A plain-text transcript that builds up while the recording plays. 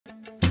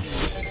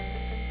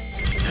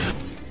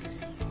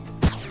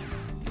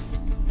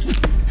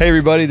Hey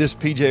everybody, this is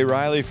PJ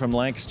Riley from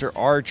Lancaster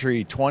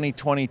Archery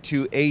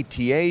 2022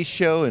 ATA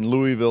show in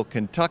Louisville,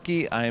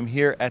 Kentucky. I am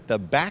here at the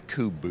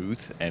Bakcou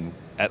booth, and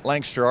at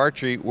Lancaster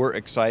Archery, we're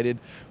excited.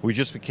 We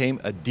just became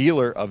a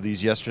dealer of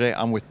these yesterday.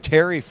 I'm with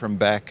Terry from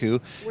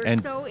Bakcou. We're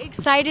so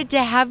excited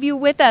to have you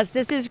with us.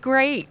 This is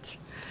great.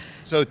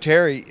 So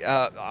Terry,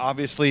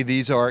 obviously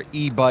these are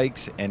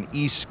e-bikes and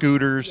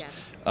e-scooters.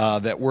 Yes.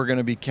 That we're going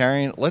to be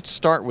carrying. Let's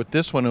start with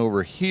this one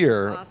over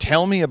here. Awesome.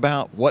 Tell Tell me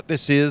about what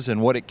this is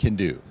and what it can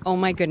do. Oh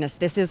my goodness,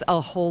 this is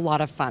a whole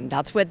lot of fun.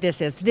 That's what this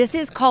is. This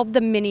is called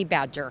the Mini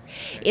Badger.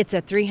 It's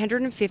a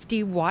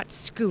 350 watt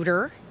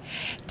scooter.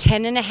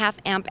 10.5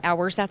 amp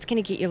hours. That's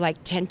going to get you like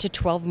 10 to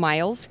 12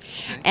 miles.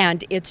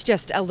 And it's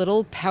just a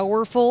little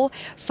powerful,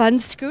 fun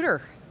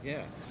scooter.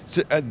 Yeah.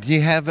 So, do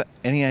you have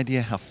any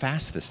idea how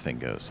fast this thing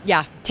goes?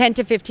 Yeah, 10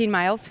 to 15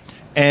 miles.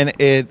 And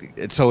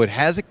so it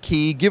has a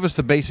key. Give us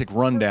the basic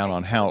rundown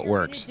on how it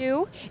works. What you're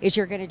going to do is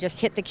you're going to just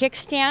hit the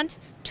kickstand,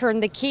 turn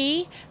the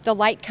key, the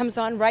light comes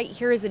on. Right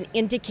here is an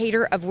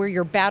indicator of where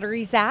your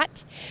battery's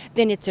at.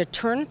 Then it's a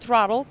turn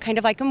throttle, kind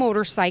of like a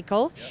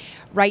motorcycle. Yep.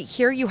 Right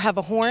here you have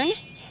a horn,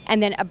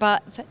 and then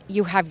above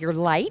you have your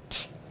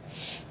light.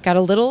 Got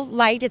a little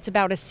light. It's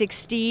about a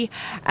 60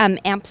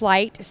 amp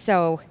light,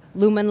 so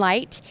lumen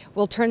light.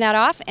 We'll turn that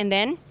off, and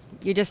then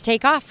you just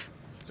take off.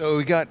 So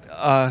we got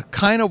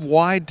kind of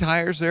wide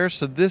tires there,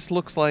 so this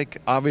looks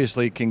like,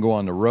 obviously it can go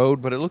on the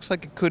road, but it looks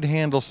like it could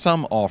handle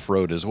some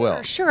off-road as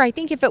well. Sure. I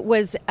think if it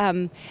was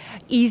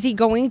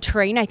easy-going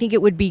terrain, I think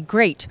it would be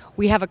great.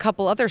 We have a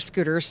couple other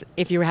scooters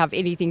if you have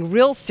anything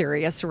real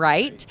serious,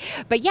 right?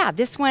 But yeah,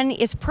 this one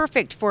is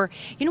perfect for,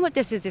 you know what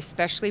this is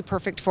especially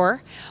perfect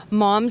for?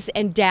 Moms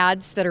and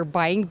dads that are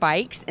buying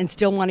bikes and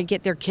still want to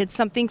get their kids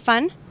something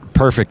fun.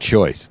 Perfect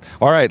choice.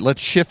 All right,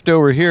 let's shift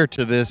over here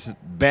to this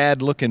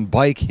bad-looking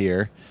bike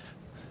here.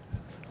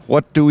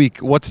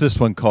 What's this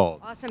one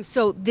called? Awesome.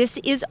 So this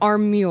is our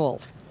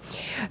mule.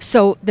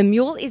 So the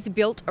mule is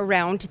built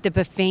around the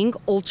Bakcou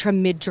Ultra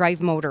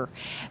mid-drive motor.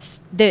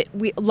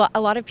 A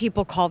lot of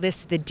people call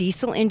this the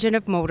diesel engine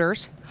of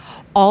motors.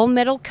 All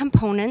metal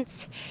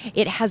components.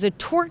 It has a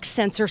torque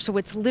sensor, so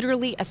it's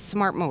literally a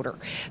smart motor.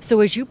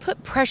 So as you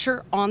put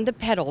pressure on the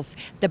pedals,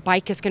 the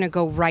bike is going to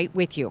go right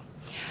with you.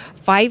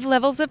 5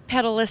 levels of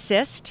pedal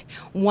assist.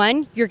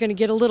 1, you're going to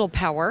get a little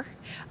power.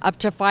 Up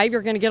to 5,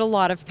 you're going to get a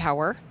lot of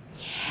power.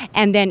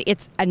 And then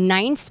it's a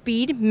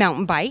 9-speed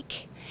mountain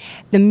bike.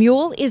 The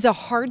mule is a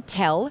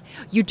hardtail.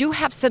 You do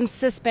have some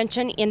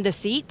suspension in the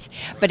seat,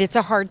 but it's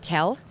a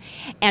hardtail.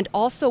 And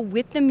also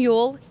with the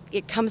mule,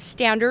 it comes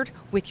standard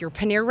with your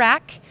pannier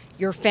rack,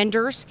 your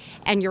fenders,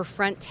 and your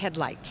front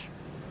headlight.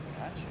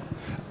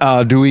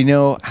 Do we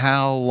know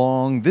how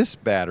long this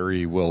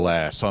battery will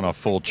last on a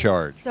full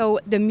charge? So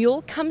the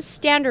mule comes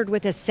standard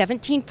with a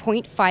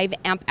 17.5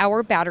 amp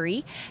hour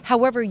battery.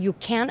 However, you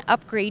can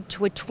upgrade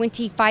to a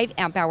 25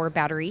 amp hour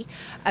battery.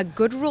 A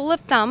good rule of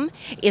thumb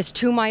is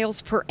 2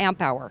 miles per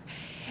amp hour.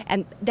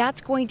 And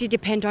that's going to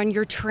depend on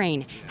your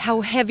terrain,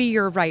 how heavy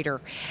your rider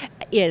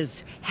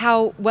is,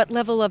 what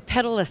level of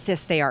pedal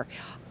assist they are.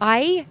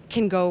 I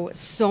can go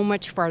so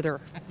much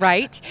farther,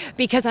 right?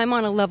 Because I'm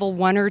on a level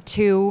 1 or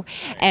 2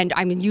 and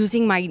I'm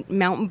using my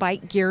mountain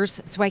bike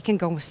gears, so I can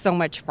go so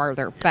much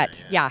farther.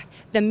 But yeah,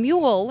 the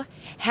mule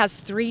has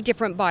 3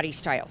 different body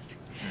styles.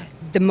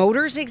 The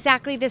motor's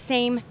exactly the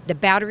same, the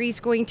battery's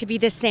going to be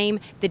the same,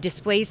 the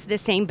display's the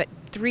same, but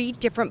 3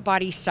 different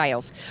body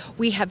styles.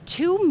 We have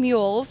 2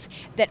 mules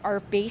that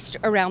are based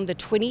around the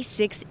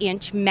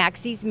 26-inch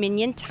Maxxis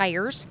Minion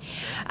tires.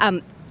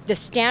 The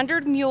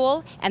standard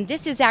mule, and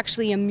this is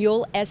actually a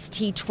mule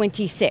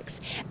ST26.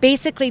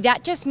 Basically,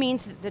 that just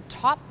means that the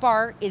top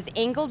bar is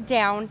angled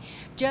down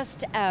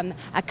just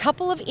a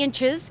couple of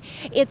inches.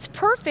 It's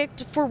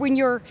perfect for when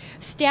you're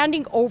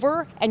standing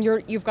over and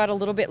you've got a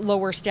little bit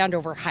lower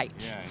standover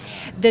height.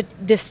 Yeah.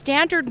 The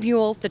standard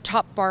mule, the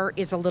top bar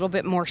is a little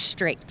bit more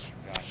straight.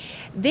 Gotcha.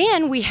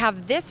 Then we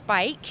have this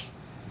bike.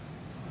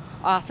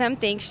 Awesome,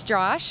 thanks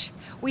Josh.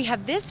 We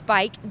have this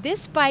bike.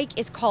 This bike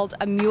is called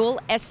a Mule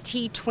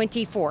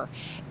ST24.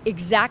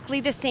 Exactly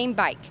the same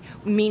bike,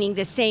 meaning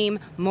the same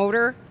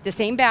motor, the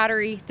same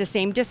battery, the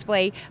same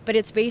display, but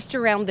it's based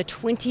around the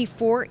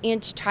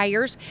 24-inch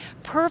tires.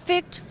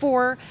 Perfect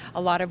for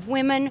a lot of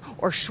women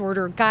or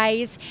shorter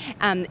guys.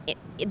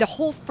 The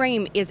whole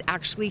frame is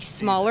actually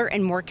smaller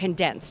and more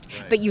condensed,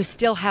 but you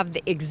still have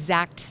the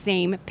exact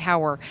same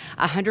power.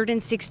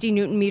 160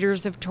 Newton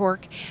meters of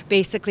torque.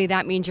 Basically,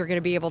 that means you're going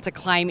to be able to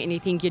climb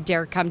anything you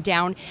dare come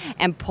down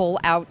and pull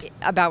out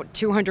about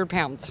 200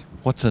 pounds.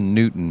 What's a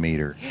Newton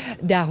meter?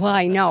 Well,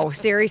 I know,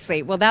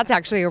 seriously. Well, that's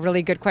actually a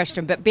really good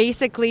question, but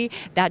basically,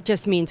 that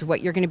just means what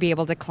you're going to be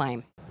able to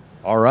climb.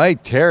 All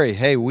right, Terry.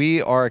 Hey,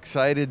 we are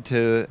excited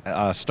to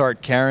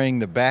start carrying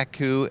the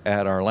Bakcou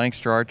at our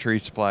Lancaster Archery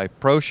Supply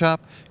Pro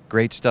Shop.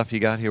 Great stuff you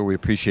got here. We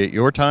appreciate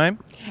your time.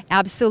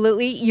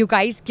 Absolutely. You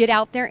guys get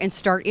out there and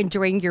start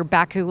enjoying your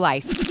Bakcou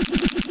life.